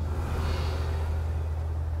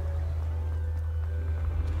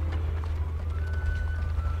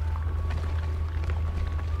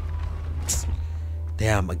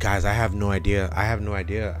 Damn, guys, I have no idea. I've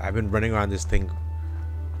been running around this thing.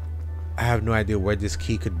 I have no idea where this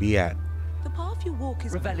key could be at. The path you walk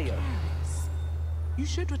is Revelio. precarious. You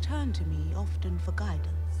should return to me often for guidance.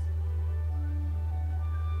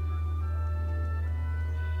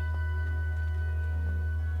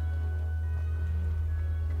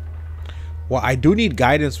 Well, I do need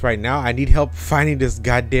guidance right now. I need help finding this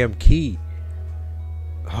goddamn key.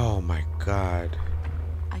 Oh my god.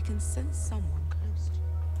 I can sense someone close to you.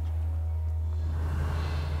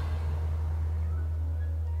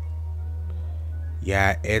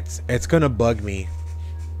 Yeah, it's gonna bug me.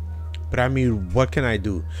 But I mean, what can I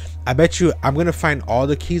do? I bet you I'm gonna find all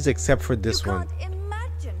the keys except for this one.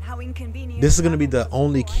 Imagine how inconvenient. This is gonna be the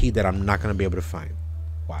only key that I'm not gonna be able to find.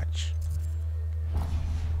 Watch.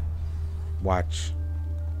 Watch.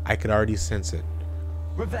 I could already sense it.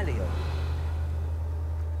 Revelio.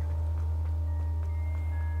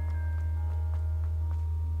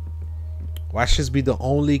 Watch this be the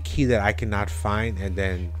only key that I cannot find, and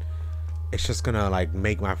then it's just gonna like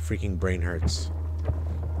make my freaking brain hurts.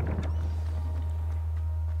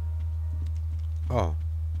 Oh.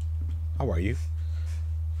 How are you?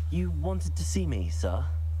 You wanted to see me, sir?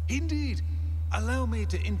 Indeed. Allow me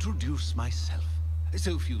to introduce myself.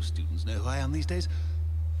 So few students know who I am these days.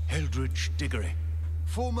 Eldritch Diggory,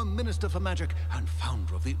 former Minister for Magic and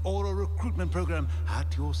founder of the Aura recruitment program,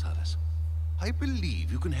 at your service. I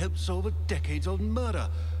believe you can help solve a decades-old murder,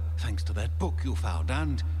 thanks to that book you found,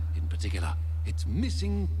 and, in particular, its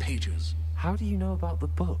missing pages. How do you know about the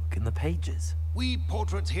book and the pages? We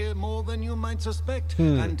portraits hear more than you might suspect,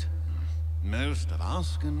 and most of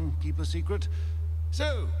us can keep a secret.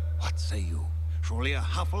 So, what say you? Surely a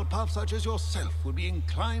Hufflepuff such as yourself would be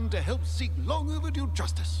inclined to help seek long overdue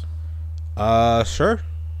justice. Sure.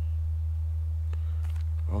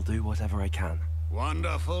 I'll do whatever I can.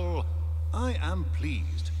 Wonderful. I am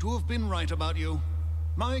pleased to have been right about you.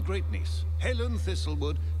 My great niece, Helen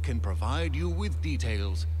Thistlewood, can provide you with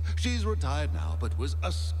details. She's retired now, but was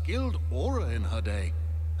a skilled aura in her day.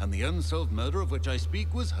 And the unsolved murder of which I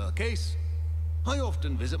speak was her case. I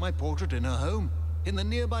often visit my portrait in her home, in the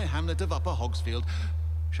nearby hamlet of Upper Hogsfield.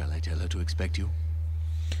 Shall I tell her to expect you?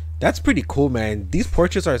 That's pretty cool, man. These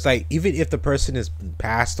portraits are, it's like, even if the person is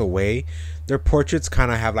passed away, their portraits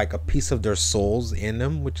kind of have like a piece of their souls in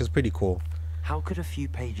them, which is pretty cool. How could a few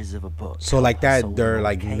pages of a book so like that, they're solve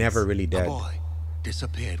like a case? never really A dead. boy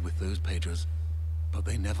disappeared with those pages, but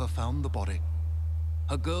they never found the body.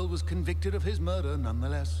 A girl was convicted of his murder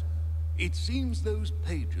nonetheless. It seems those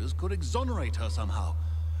pages could exonerate her somehow.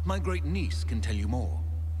 My great niece can tell you more.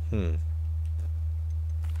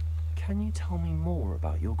 Can you tell me more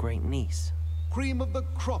about your great niece? Cream of the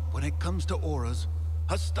crop when it comes to auras.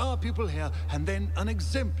 A star pupil here, and then an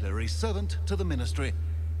exemplary servant to the ministry.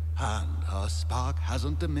 And her spark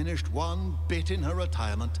hasn't diminished one bit in her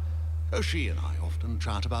retirement. She and I often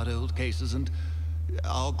chat about old cases and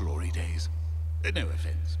our glory days. No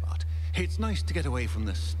offense, but it's nice to get away from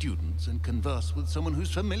the students and converse with someone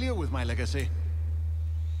who's familiar with my legacy.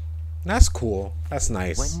 That's cool. That's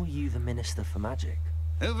nice. When were you the Minister for Magic?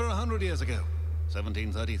 Over 100 years ago.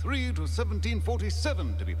 1733 to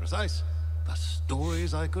 1747, to be precise. The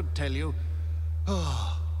stories I could tell you.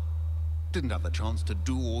 Didn't have the chance to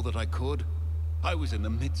do all that I could. I was in the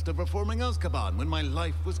midst of reforming Azkaban when my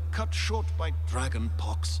life was cut short by dragon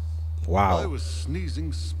pox. Wow. I was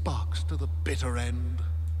sneezing sparks to the bitter end.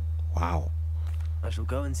 Wow. I shall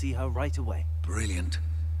go and see her right away. Brilliant.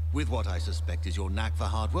 With what I suspect is your knack for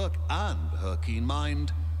hard work and her keen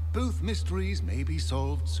mind, both mysteries may be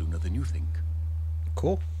solved sooner than you think.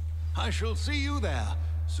 Cool. I shall see you there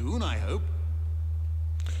soon, I hope.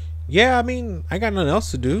 Yeah, I mean, I got nothing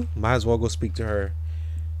else to do. Might as well go speak to her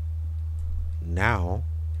now.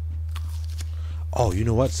 Oh, you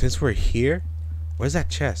know what? Since we're here, where's that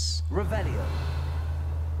chest? Revelio.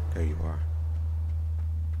 There you are.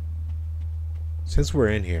 Since we're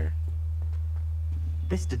in here.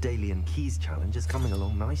 This Daedalian Keys challenge is coming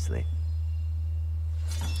along nicely.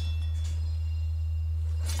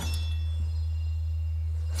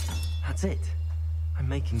 That's it. I'm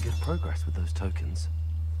making good progress with those tokens.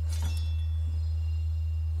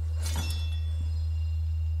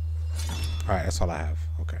 Alright, that's all I have.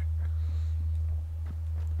 Okay.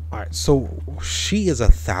 Alright, so she is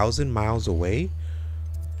 1,000 miles away?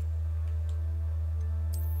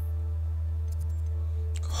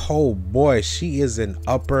 Oh boy, she is in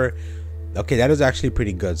upper... Okay, that is actually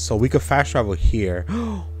pretty good. So we could fast travel here.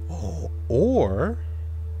 Oh, or...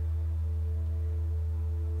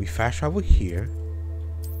 we fast travel here.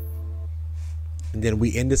 And then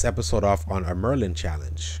we end this episode off on a Merlin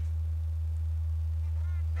challenge.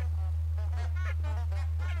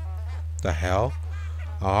 The hell?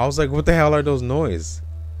 Oh, I was like, what the hell are those noise?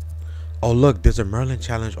 Oh, look, there's a Merlin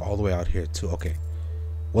challenge all the way out here too. Okay.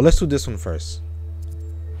 Well, let's do this one first.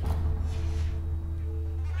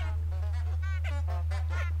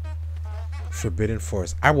 Forbidden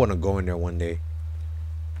Forest. I want to go in there one day.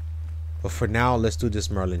 But for now, let's do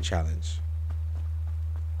this Merlin challenge.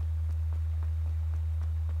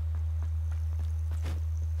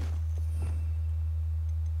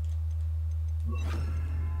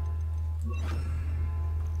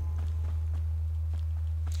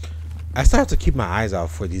 I still have to keep my eyes out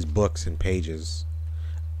for these books and pages.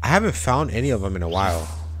 I haven't found any of them in a while.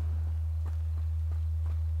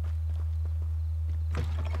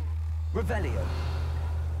 Revelio.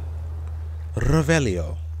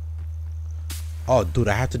 Revelio. Oh, dude,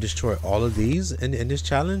 I have to destroy all of these in this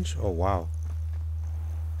challenge? Oh, wow.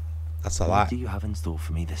 That's a lot. What do you have in store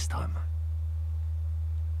for me this time?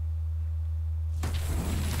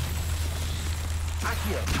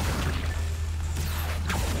 Accio.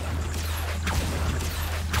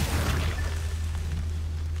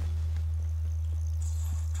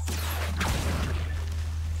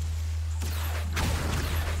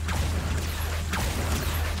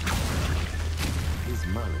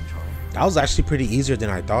 That was actually pretty easier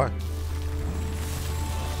than I thought.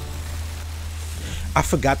 I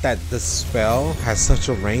forgot that the spell has such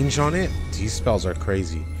a range on it. These spells are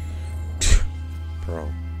crazy.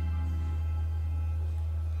 Bro.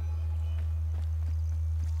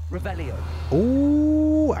 Revelio.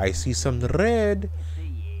 Ooh, I see some red.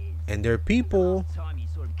 And they're people. Time you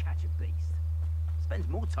saw him catch a beast. Spends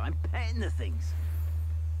more time petting the things.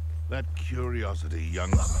 That curiosity,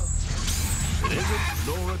 young lover. It isn't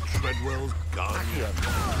Laura Treadwell's guardian.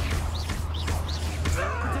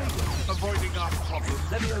 Avoiding our problem.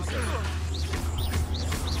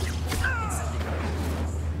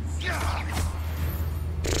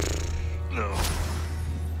 No.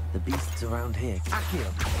 The beasts around here. Accio.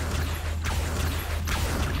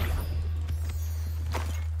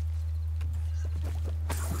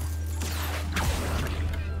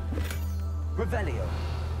 Revelio.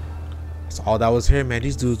 That's all that was here, man.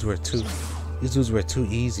 These dudes were too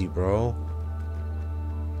easy, bro.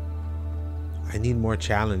 I need more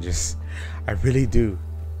challenges. I really do.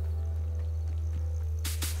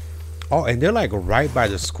 Oh, and they're like right by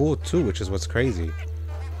the school too, which is what's crazy.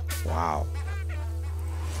 Wow.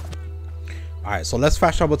 All right, so let's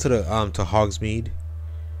fast travel to the to Hogsmeade,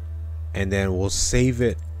 and then we'll save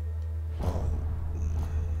it.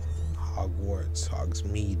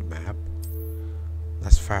 Hogsmeade map.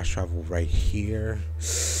 Let's fast travel right here.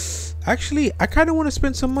 Actually, I kind of want to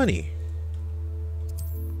spend some money.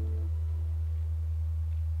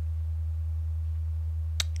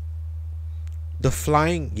 The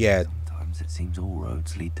flying, yeah. Sometimes it seems all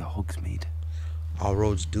roads lead to Hogsmeade. All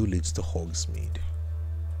roads do lead to Hogsmeade.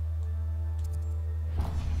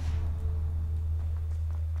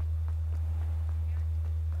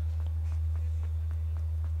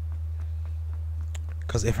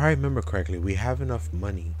 Because if I remember correctly, we have enough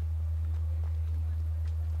money.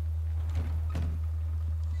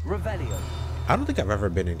 Revelio. I don't think I've ever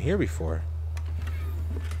been in here before.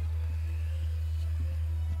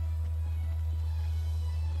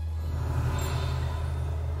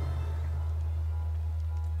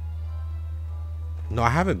 No, I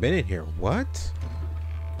haven't been in here. What?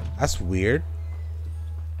 That's weird.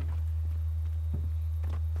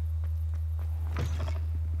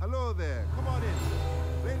 Hello there. Come on in.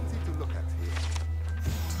 Plenty to look at here.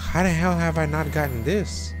 How the hell have I not gotten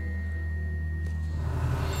this?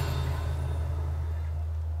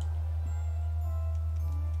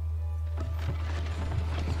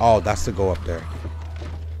 Oh, that's to go up there.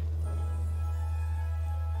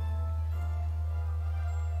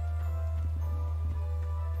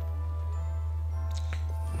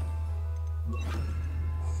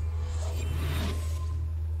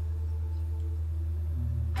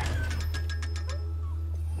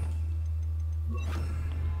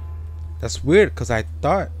 That's weird because I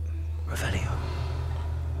thought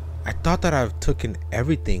that I've taken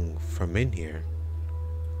everything from in here.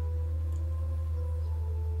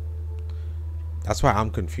 That's why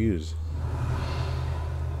I'm confused.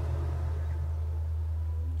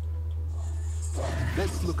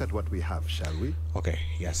 Let's look at what we have, shall we? Okay,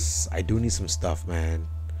 yes, I do need some stuff, man.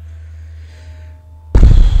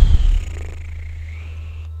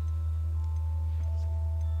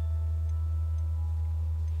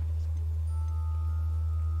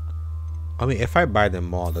 I mean, if I buy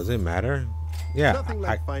them all, does it matter? Yeah, Nothing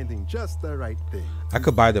like finding just the right thing. I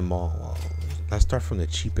could buy them all. Well, let's start from the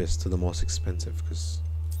cheapest to the most expensive, because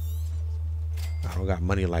I don't got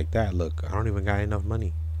money like that. Look, I don't even got enough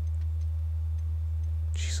money.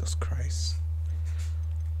 Jesus Christ.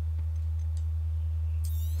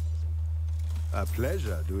 A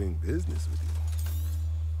pleasure doing business with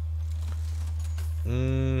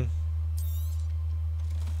you.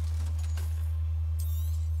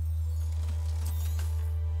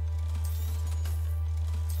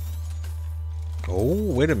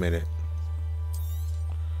 Oh, wait a minute.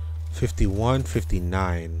 51,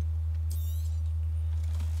 59.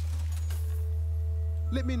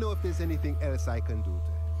 Let me know if there's anything else I can do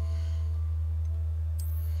to.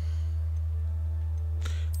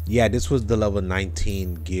 Yeah, this was the level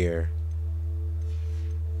 19 gear.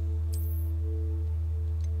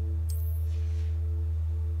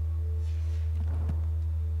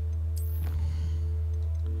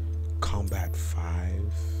 Combat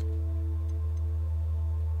 5.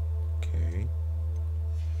 Okay.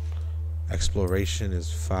 Exploration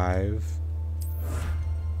is 5.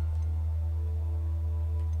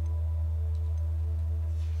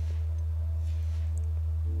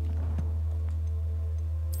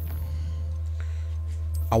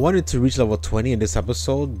 I wanted to reach level 20 in this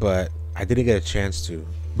episode, but I didn't get a chance to.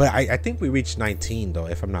 But I think we reached 19 though,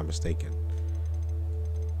 if I'm not mistaken.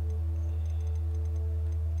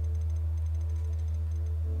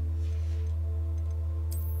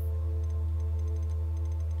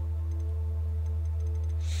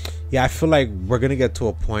 Yeah, I feel like we're gonna get to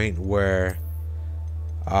a point where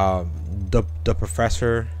the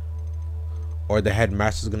professor or the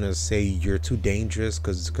headmaster is gonna say you're too dangerous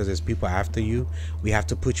because there's people after you. We have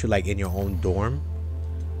to put you like in your own dorm.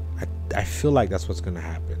 I feel like that's what's gonna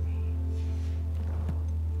happen.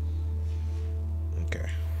 Okay.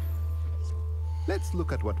 Let's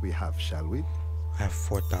look at what we have, shall we? I have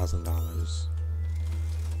 $4,000.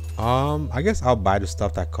 I guess I'll buy the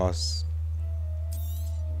stuff that costs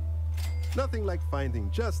Nothing like finding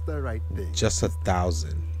just the right thing. just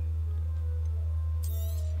 1,000.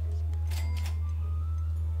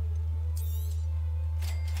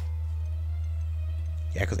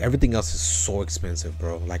 Yeah, because everything else is so expensive,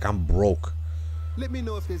 bro. Like, I'm broke. Let me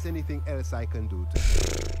know if there's anything else I can do to.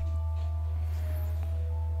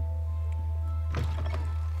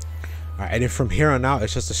 Alright, and then from here on out,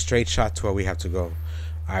 it's just a straight shot to where we have to go.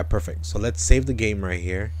 Alright, perfect. So let's save the game right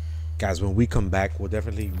here. Guys, when we come back, we'll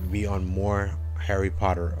definitely be on more Harry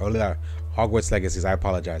Potter. Or Hogwarts Legacies. I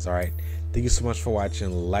apologize, alright? Thank you so much for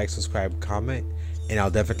watching. Like, subscribe, comment. And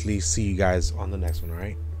I'll definitely see you guys on the next one,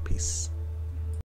 alright? Peace.